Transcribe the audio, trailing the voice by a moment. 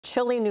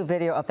Chilling new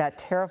video of that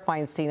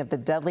terrifying scene of the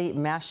deadly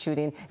mass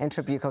shooting in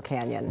Trabuco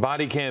Canyon.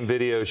 Body cam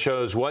video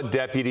shows what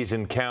deputies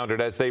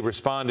encountered as they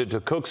responded to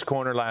Cook's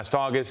Corner last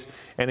August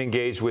and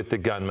engaged with the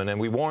gunman. And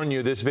we warn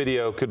you, this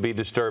video could be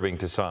disturbing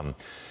to some.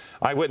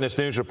 Eyewitness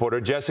News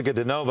reporter Jessica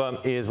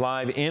DeNova is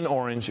live in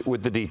Orange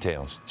with the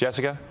details.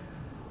 Jessica?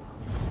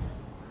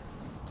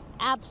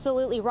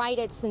 Absolutely right.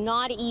 It's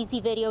not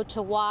easy video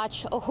to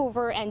watch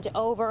over and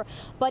over,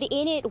 but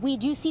in it we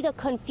do see the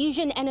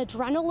confusion and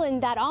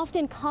adrenaline that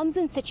often comes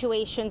in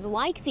situations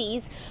like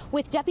these,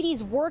 with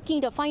deputies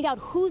working to find out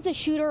who's a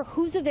shooter,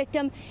 who's a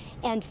victim,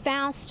 and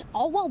fast,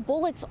 all while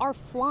bullets are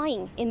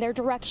flying in their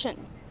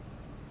direction.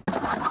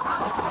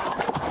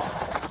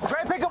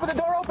 Pick up with the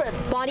door open.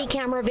 Body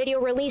camera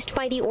video released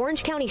by the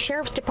Orange County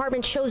Sheriff's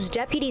Department shows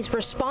deputies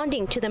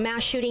responding to the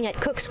mass shooting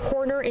at Cook's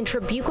Corner in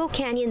Trabuco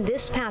Canyon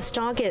this past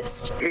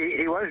August.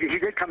 He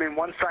did come in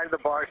one side of the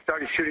bar,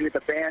 started shooting at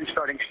the band,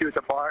 starting to shoot at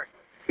the bar.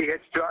 He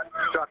had struck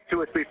 2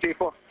 or 3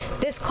 people.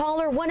 This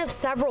caller, one of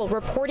several,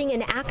 reporting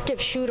an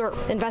active shooter.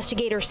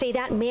 Investigators say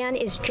that man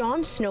is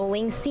John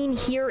Snowling, seen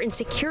here in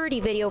security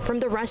video from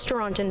the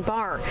restaurant and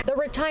bar. The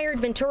retired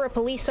Ventura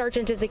police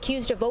sergeant is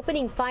accused of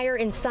opening fire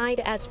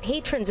inside as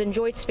patrons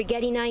enjoyed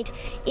spaghetti night,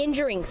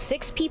 injuring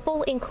 6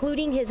 people,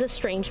 including his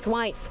estranged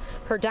wife.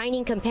 Her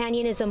dining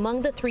companion is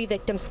among the 3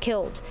 victims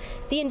killed.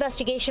 The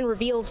investigation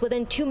reveals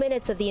within 2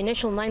 minutes of the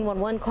initial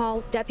 911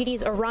 call,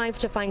 deputies arrived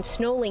to find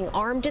Snowling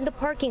armed in the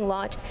parking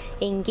lot,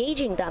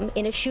 engaging them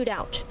in a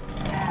shootout.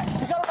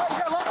 He's got a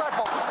long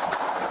rifle.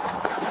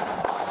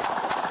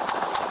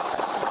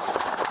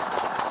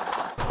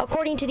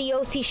 According to the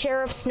OC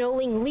Sheriff,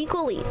 Snowling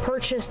legally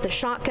purchased the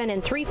shotgun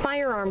and 3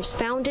 firearms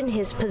found in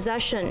his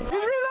possession. He's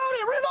reloading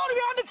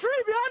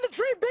behind the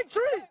tree, big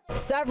tree.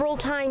 Several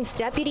times,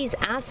 deputies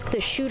asked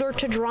the shooter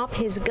to drop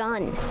his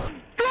gun.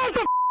 Drop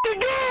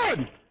the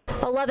gun!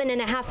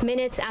 11.5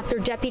 minutes after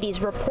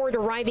deputies report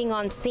arriving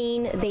on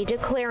scene, they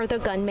declare the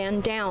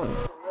gunman down.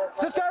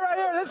 This guy right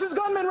here, this is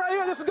gunman right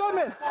here, this is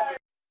gunman.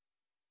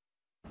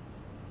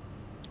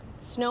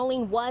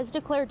 Snowling was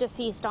declared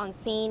deceased on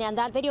scene, and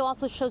that video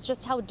also shows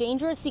just how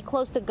dangerously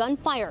close the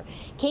gunfire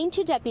came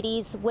to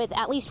deputies, with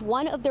at least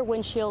one of their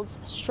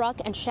windshields struck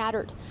and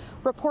shattered.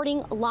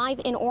 Reporting live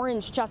in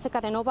Orange,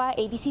 Jessica DeNova,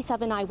 ABC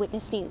 7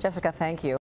 Eyewitness News. Jessica, thank you.